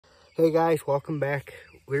Hey guys, welcome back.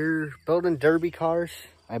 We're building derby cars.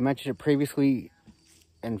 I mentioned it previously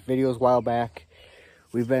in videos a while back.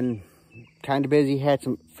 We've been kind of busy, had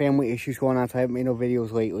some family issues going on, so I haven't made no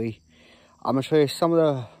videos lately. I'm going to show you some of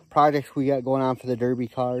the projects we got going on for the derby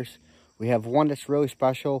cars. We have one that's really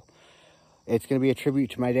special. It's going to be a tribute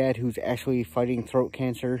to my dad, who's actually fighting throat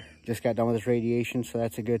cancer. Just got done with his radiation, so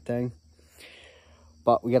that's a good thing.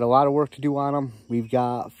 But we got a lot of work to do on them. We've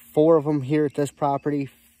got 4 of them here at this property,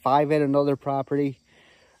 5 at another property,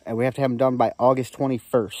 and we have to have them done by August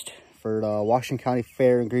 21st for the Washington County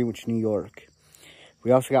Fair in Greenwich, New York. We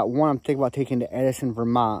also got one I'm thinking about taking to Edison,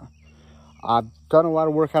 Vermont. I've done a lot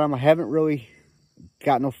of work on them. I haven't really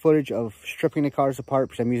got no footage of stripping the cars apart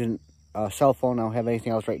because I'm using a cell phone. I don't have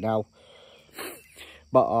anything else right now.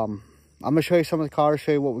 But I'm going to show you some of the cars,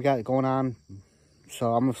 show you what we got going on.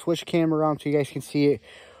 So I'm going to switch the camera around so you guys can see it.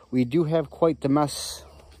 We do have quite the mess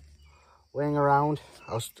laying around.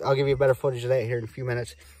 I'll give you a better footage of that here in a few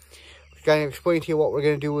minutes. We're going to explain to you what we're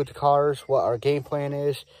going to do with the cars, what our game plan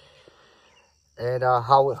is, and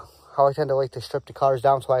how I tend to like to strip the cars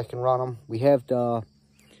down so I can run them. We have the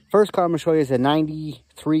first car I'm going to show you is a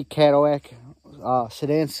 93 Cadillac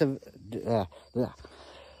Sedan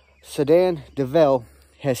DeVille.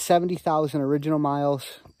 Has 70,000 original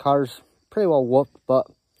miles. Car's pretty well whooped, but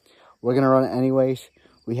we're going to run it anyways.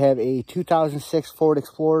 We have a 2006 Ford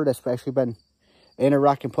Explorer that's actually been in a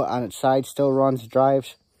wreck and put on its side. Still runs,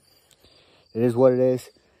 drives. It is what it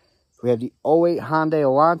is. We have the 08 Hyundai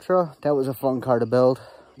Elantra. That was a fun car to build.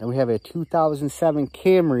 Then we have a 2007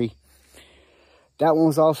 Camry. That one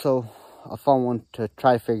was also a fun one to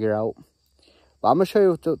try to figure out. But I'm going to show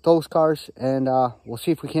you those cars, and we'll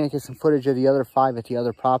see if we can't get some footage of the other 5 at the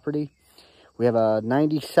other property. We have a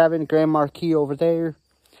 97 Grand Marquis over there,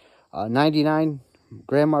 a 99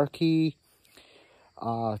 Grand Marquis,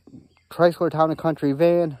 Chrysler Town & Country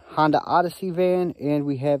van, Honda Odyssey van, and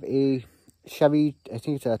we have a Chevy, I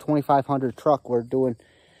think it's a 2500 truck we're doing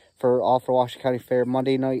for Washington County Fair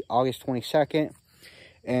Monday night, August 22nd,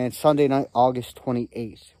 and Sunday night, August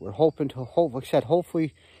 28th. We're hoping to, like I said,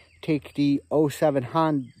 hopefully take the 07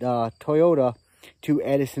 Honda Toyota to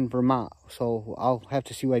Edison, Vermont. So I'll have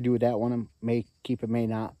to see what I do with that one. I may keep it, may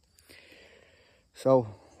not. So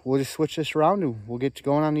we'll just switch this around and we'll get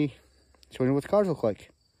going on showing you what the cars look like.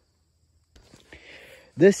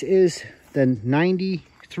 This is the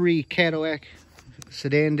 93 Cadillac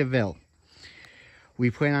Sedan DeVille.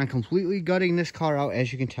 We plan on completely gutting this car out.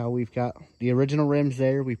 As you can tell, we've got the original rims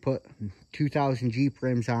there. We put 2000 Jeep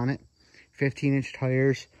rims on it, 15-inch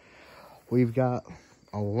tires. We've got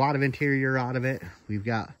a lot of interior out of it. We've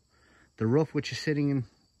got the roof, which is sitting in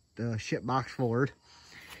the shit box forward.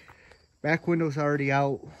 Back window's already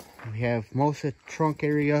out. We have most of the trunk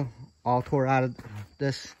area all tore out of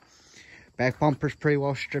this. Back bumper's pretty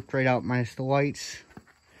well stripped right out, minus the lights.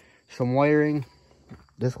 Some wiring.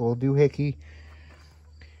 This will do hickey.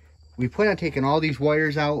 We plan on taking all these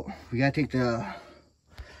wires out. We gotta take the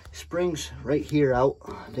springs right here out.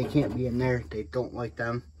 They can't be in there. They don't like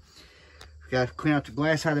them. We gotta clean out the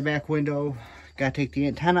glass out of the back window. Gotta take the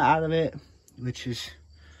antenna out of it, which is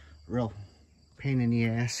a real pain in the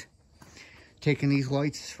ass. Taking these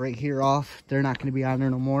lights right here off. They're not gonna be on there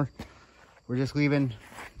no more. We're just leaving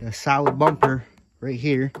the solid bumper right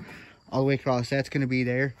here all the way across. That's gonna be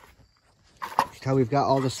there. That's how we've got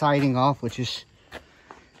all the siding off, which is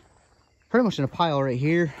pretty much in a pile right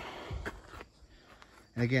here.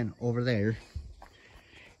 And again, over there.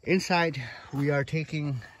 Inside, we are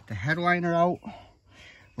taking the headliner out.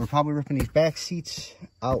 We're probably ripping these back seats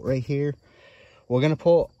out right here. We're going to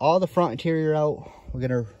pull all the front interior out. We're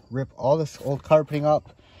going to rip all this old carpeting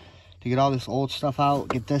up to get all this old stuff out,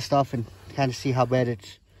 get this stuff, and kind of see how bad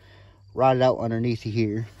it's rotted out underneath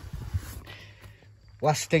here.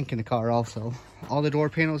 Less stink in the car also. All the door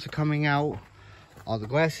panels are coming out. All the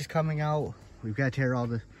glass is coming out. We've got to tear all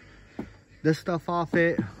this stuff off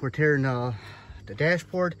it. We're tearing the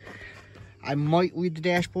dashboard. I might leave the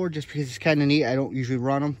dashboard just because it's kind of neat. I don't usually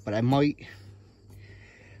run them, but I might.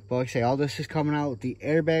 But like I say, all this is coming out. The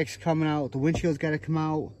airbag's coming out. The windshield's got to come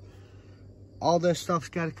out. All this stuff's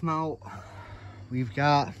got to come out. We've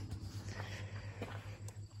got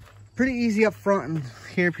pretty easy up front in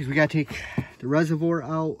here because we got to take the reservoir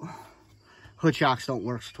out. Hood shocks don't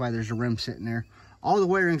work, so that's why there's a rim sitting there. All the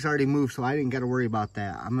wiring's already moved, so I didn't got to worry about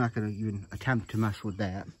that. I'm not going to even attempt to mess with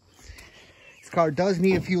that. This car does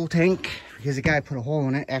need a fuel tank because the guy put a hole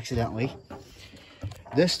in it accidentally.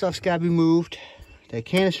 This stuff's got to be moved. The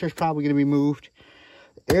canister's probably going to be moved.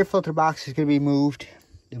 The air filter box is going to be moved.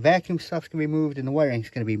 The vacuum stuff's going to be moved, and the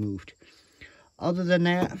wiring's going to be moved. Other than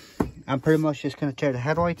that, I'm pretty much just going to tear the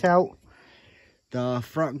headlights out, The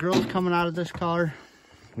front grill's coming out of this car,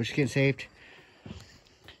 which is getting saved.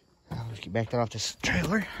 Let's get back off this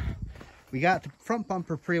trailer. We got the front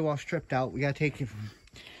bumper pretty well stripped out. We got to take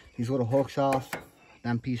these little hooks off,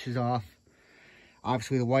 them pieces off.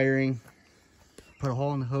 Obviously the wiring, put a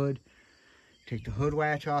hole in the hood, take the hood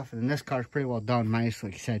latch off, and then this car's pretty well done, minus,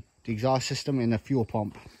 like I said, the exhaust system and the fuel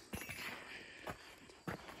pump.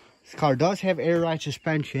 This car does have air ride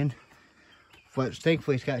suspension, but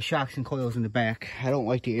thankfully it's got shocks and coils in the back. I don't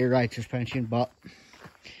like the air ride suspension, but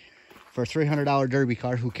for a $300 Derby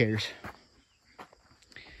car, who cares?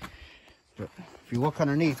 But if you look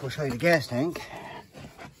underneath, we'll show you the gas tank.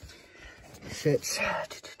 It sits,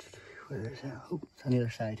 where is that? Oh, it's on the other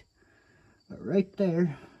side. But right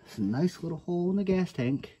there, it's a nice little hole in the gas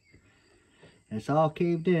tank. And it's all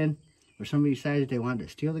caved in, where somebody decided they wanted to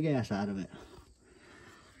steal the gas out of it.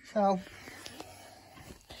 So,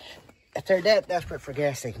 if they're that desperate for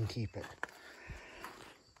gas, they can keep it.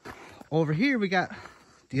 Over here, we got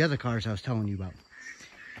the other cars I was telling you about.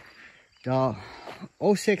 The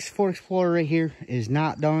 06 Ford Explorer right here is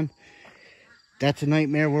not done. That's a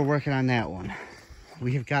nightmare. We're working on that one.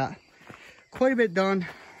 We have got quite a bit done.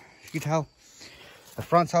 As you can tell, the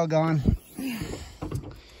front's all gone.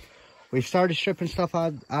 We've started stripping stuff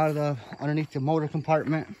out of the underneath the motor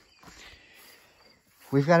compartment.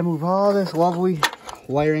 We've got to move all this lovely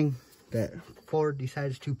wiring that Ford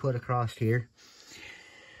decides to put across here.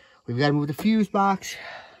 We've got to move the fuse box.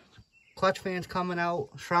 Clutch fans coming out.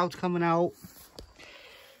 Shrouds coming out.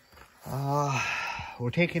 We're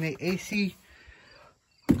taking the AC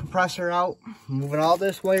compressor out. Moving all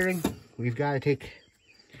this wiring. We've got to take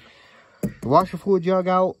the washer fluid jug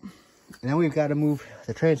out. And then we've got to move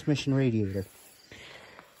the transmission radiator.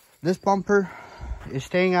 This bumper is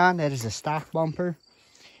staying on. That is a stock bumper.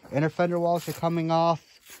 Inner fender walls are coming off.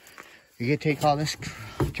 You get to take all this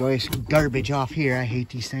joyous garbage off here. I hate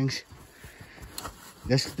these things.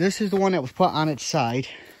 This is the one that was put on its side,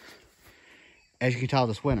 as you can tell,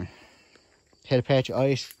 this winter. Had a patch of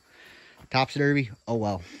ice. Tops of Derby. Oh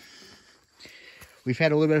well. We've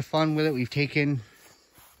had a little bit of fun with it. We've taken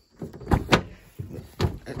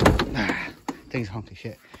things hunky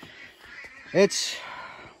shit. It's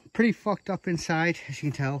pretty fucked up inside, as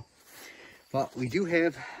you can tell. But we do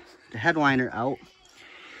have the headliner out.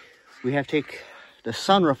 We have to take the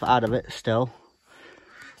sunroof out of it still.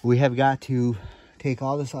 We have got to take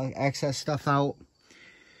all this excess stuff out,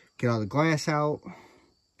 get all the glass out,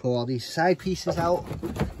 pull all these side pieces out,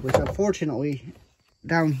 which unfortunately,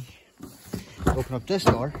 down, open up this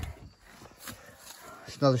door,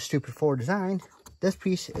 it's another stupid Ford design. This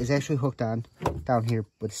piece is actually hooked on down here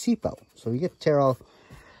with a seatbelt. So we get to tear all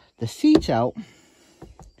the seats out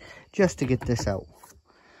just to get this out.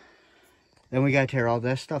 Then we got to tear all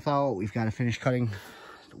this stuff out. We've got to finish cutting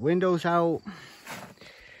the windows out.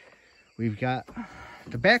 We've got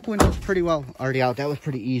the back windows pretty well already out. That was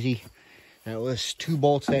pretty easy. That was 2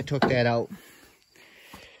 bolts that took that out.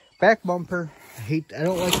 Back bumper. I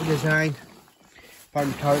don't like the design.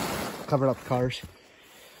 Pardon the tarp. Covered up the cars.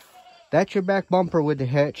 That's your back bumper with the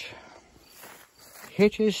hitch. The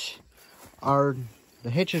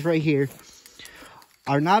hitches right here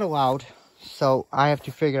are not allowed. So I have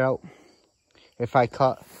to figure out if I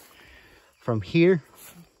cut from here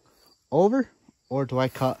over, or do I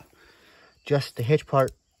cut just the hitch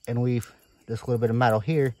part and leave this little bit of metal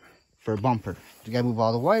here for a bumper. You gotta move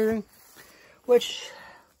all the wiring, which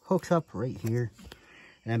hooks up right here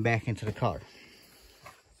and then back into the car.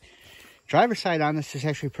 Driver's side on this is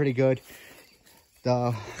actually pretty good.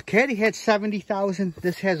 The Caddy had 70,000.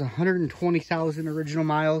 This has 120,000 original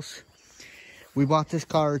miles. We bought this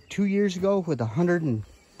car 2 years ago with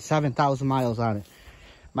 107,000 miles on it.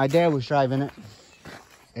 My dad was driving it,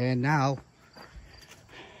 and now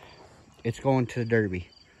it's going to the Derby.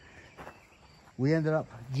 We ended up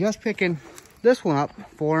just picking this one up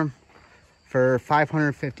for him for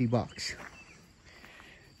 550 bucks.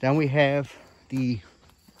 Then we have the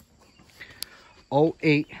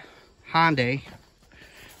 08 Hyundai,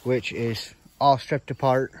 which is all stripped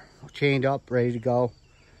apart, chained up, ready to go.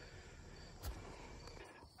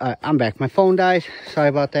 I'm back. My phone died. Sorry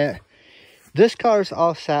about that. This car's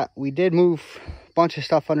all set. We did move a bunch of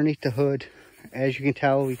stuff underneath the hood. As you can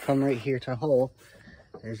tell, we come right here to the hole.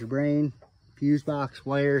 There's the brain, fuse box,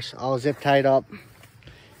 wires, all zip tied up.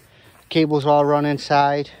 Cables all run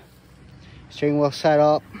inside. Steering wheel set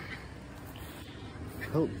up.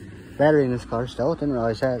 Oh, battery in this car still. Didn't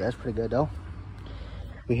realize that. That's pretty good though.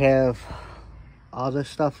 We have all this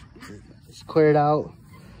stuff cleared out.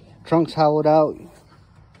 Trunk's hollowed out.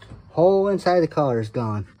 Whole inside the car is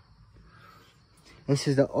gone. This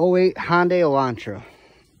is the 08 Hyundai Elantra.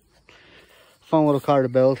 fun little car to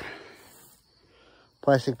build.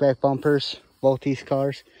 Plastic back bumpers, both these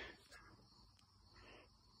cars.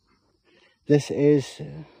 This is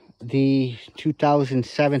the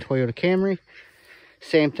 2007 Toyota Camry.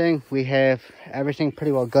 Same thing, we have everything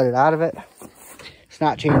pretty well gutted out of it. It's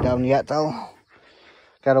not chained down yet though.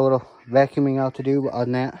 Got a little vacuuming out to do, but other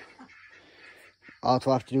than that, all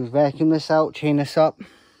we'll have to do is vacuum this out, chain this up,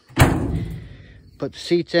 put the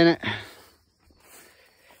seats in it,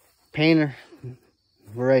 paint her,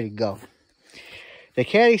 we're ready to go. The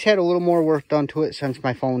Caddy's had a little more work done to it since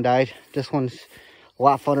my phone died. This one's a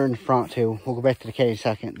lot funner in the front too. We'll go back to the Caddy in a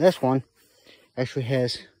second. This one actually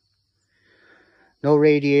has no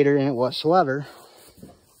radiator in it whatsoever.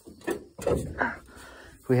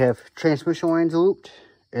 We have transmission lines looped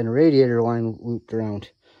and a radiator line looped around.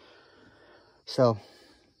 So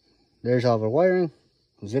there's all the wiring,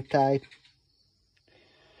 zip tied.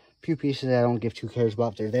 A few pieces that I don't give two cares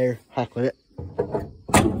about. They're there. Heck with it.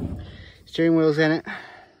 Steering wheel's in it.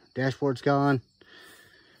 Dashboard's gone.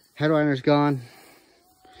 Headliner's gone.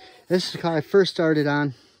 This is the car I first started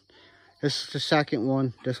on. This is the second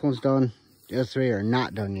one. This one's done. The other three are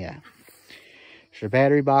not done yet. There's a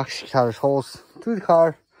battery box. There's holes through the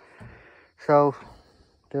car. So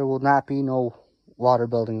there will not be no water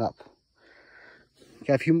building up.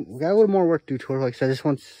 Got a little more work to do to it. Like I said, this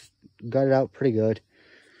one's gutted out pretty good.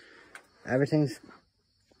 Everything's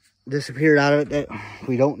disappeared out of it that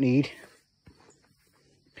we don't need.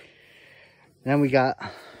 Then we got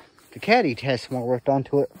the Caddy has some more work done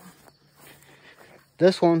to it.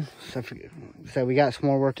 This one, so we got some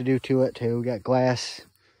more work to do to it too. We got glass,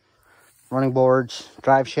 running boards,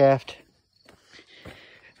 drive shaft.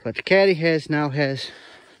 But the Caddy now has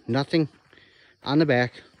nothing on the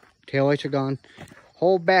back. Taillights are gone.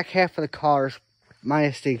 Whole back half of the car,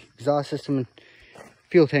 minus the exhaust system and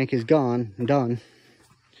fuel tank, is gone and done.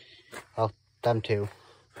 Well, done too.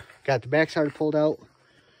 Got the backside pulled out.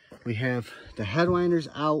 We have the headliners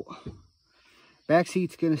out. Back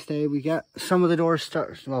seat's gonna stay. We got some of the doors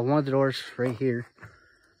well, one of the doors right here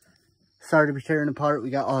started to be tearing apart.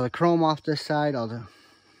 We got all the chrome off this side, all the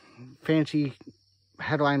fancy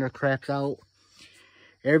headliner crap's out.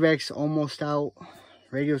 Airbag's almost out.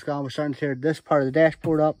 Radio's gone. We're starting to tear this part of the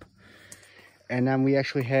dashboard up. And then we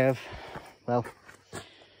actually have, well,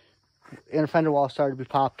 inner fender wall started to be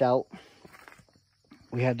popped out.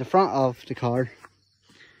 We had the front of the car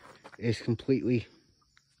is completely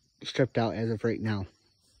stripped out as of right now.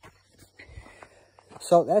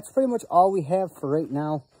 So that's pretty much all we have for right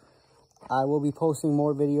now. I will be posting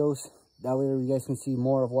more videos. That way you guys can see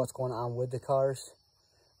more of what's going on with the cars.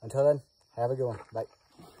 Until then, have a good one. Bye.